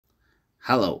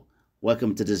Hello,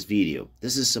 welcome to this video.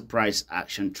 This is surprise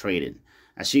action trading.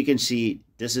 As you can see,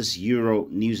 this is Euro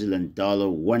New Zealand dollar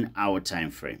 1 hour time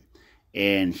frame,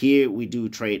 and here we do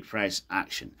trade price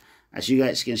action. As you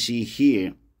guys can see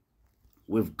here,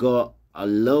 we've got a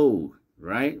low,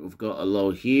 right? We've got a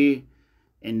low here,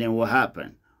 and then what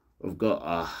happened? We've got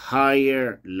a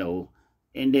higher low,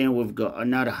 and then we've got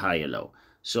another higher low.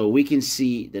 So we can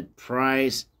see that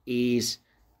price is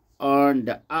on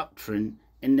the uptrend,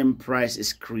 and then price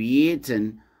is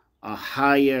creating a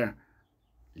higher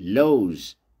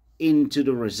lows into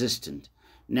the resistance.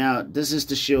 Now this is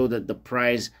to show that the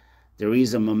price, there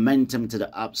is a momentum to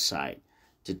the upside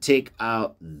to take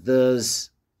out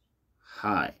this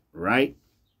high, right?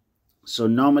 So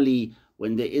normally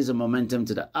when there is a momentum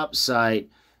to the upside,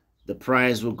 the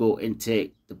price will go and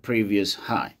take the previous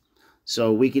high.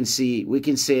 So we can say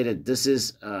that this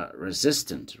is a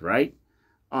resistance, right?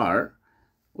 Or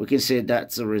we can say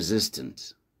that's a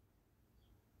resistance.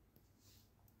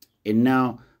 And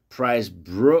now price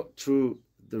broke through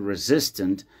the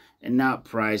resistance, and now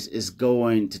price is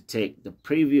going to take the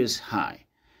previous high.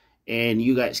 And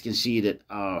you guys can see that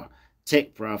our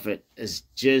take profit is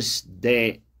just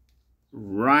there,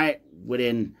 right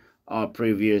within our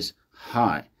previous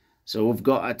high. So we've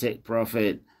got our take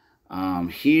profit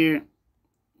here.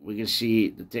 We can see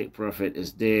the take profit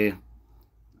is there.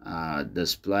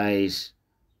 Displays.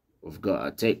 We've got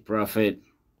a take profit.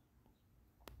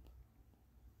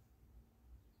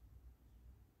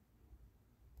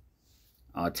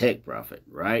 Our take profit,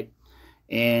 right?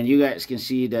 And you guys can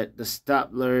see that the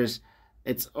stop loss,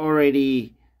 it's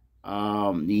already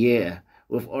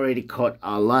we've already caught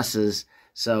our losses.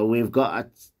 So we've got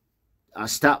our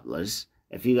stop loss.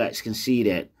 If you guys can see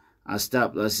that, our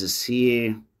stop loss is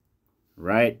here,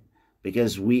 right?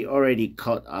 Because we already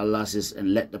caught our losses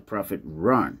and let the profit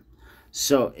run.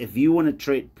 So if you want to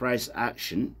trade price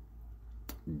action,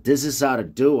 this is how to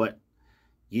do it.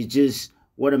 You just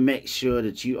want to make sure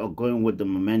that you are going with the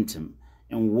momentum.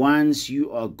 And once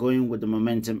you are going with the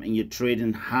momentum and you're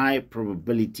trading high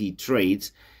probability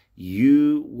trades,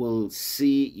 you will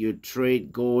see your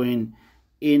trade going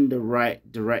in the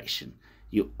right direction.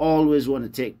 You always want to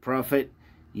take profit.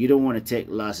 You don't want to take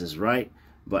losses, right?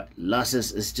 But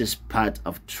losses is just part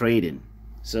of trading.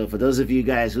 So for those of you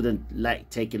guys who don't like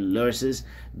taking losses,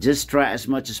 just try as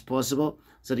much as possible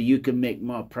so that you can make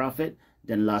more profit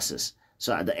than losses.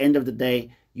 So at the end of the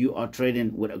day, you are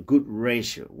trading with a good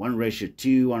ratio,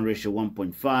 1:2,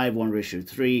 1:1.5,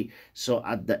 1:3. So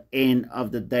at the end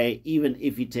of the day, even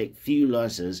if you take few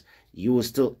losses, you will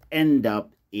still end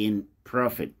up in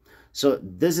profit. So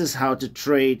this is how to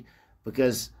trade,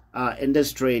 because in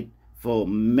this trade, for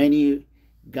many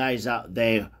guys out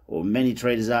there or many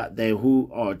traders out there who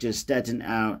are just starting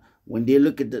out, when they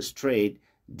look at this trade,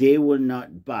 they will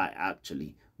not buy.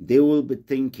 Actually, they will be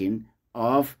thinking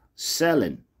of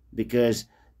selling, because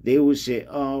they will say,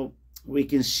 oh, we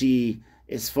can see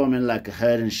it's forming like a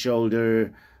head and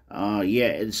shoulder.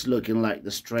 Yeah, it's looking like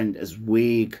the strength is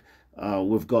weak.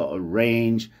 We've got a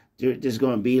range. There's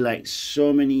going to be like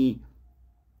so many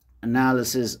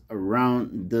analysis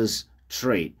around this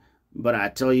trade. But I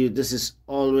tell you, this is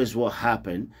always what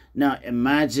happened. Now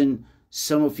imagine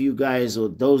some of you guys, or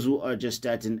those who are just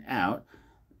starting out,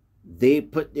 they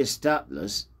put their stop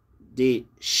loss, they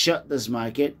shut this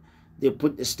market, they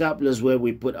put the stop loss where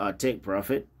we put our take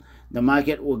profit. The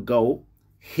market will go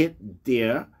hit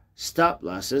their stop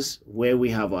losses where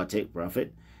we have our take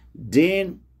profit.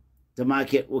 Then the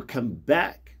market will come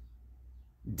back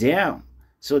down.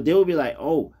 So they will be like,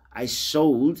 oh, I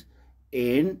sold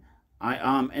in, I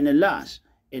am in a loss,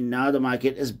 and now the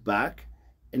market is back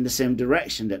in the same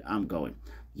direction that I'm going.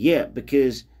 Yeah,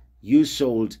 because you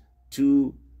sold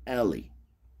too early.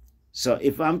 So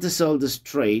if I'm to sell this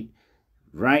trade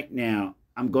right now,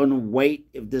 I'm going to wait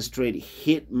if this trade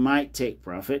hit my take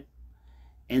profit,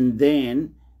 and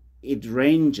then it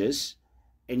ranges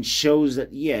and shows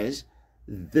that yes,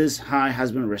 this high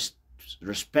has been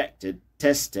respected,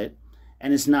 tested,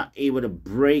 and it's not able to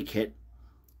break it,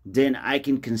 then I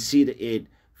can consider it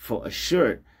for a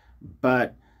short.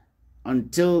 But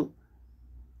until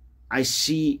I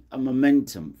see a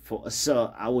momentum for a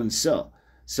sell, I won't sell.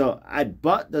 So I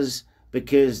bought this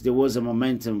because there was a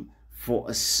momentum for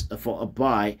a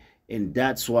buy, and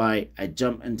that's why I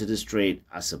jumped into this trade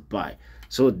as a buy.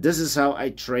 So this is how I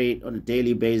trade on a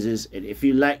daily basis. And if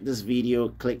you like this video,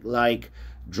 click like,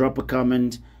 drop a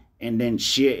comment, and then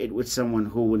share it with someone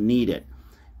who will need it.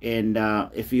 And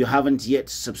if you haven't yet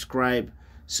subscribe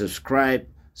so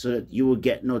that you will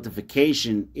get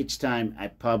notification each time I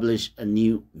publish a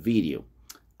new video.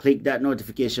 Click that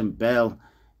notification bell,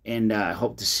 and I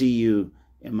hope to see you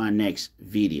in my next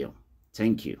video.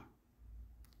 Thank you.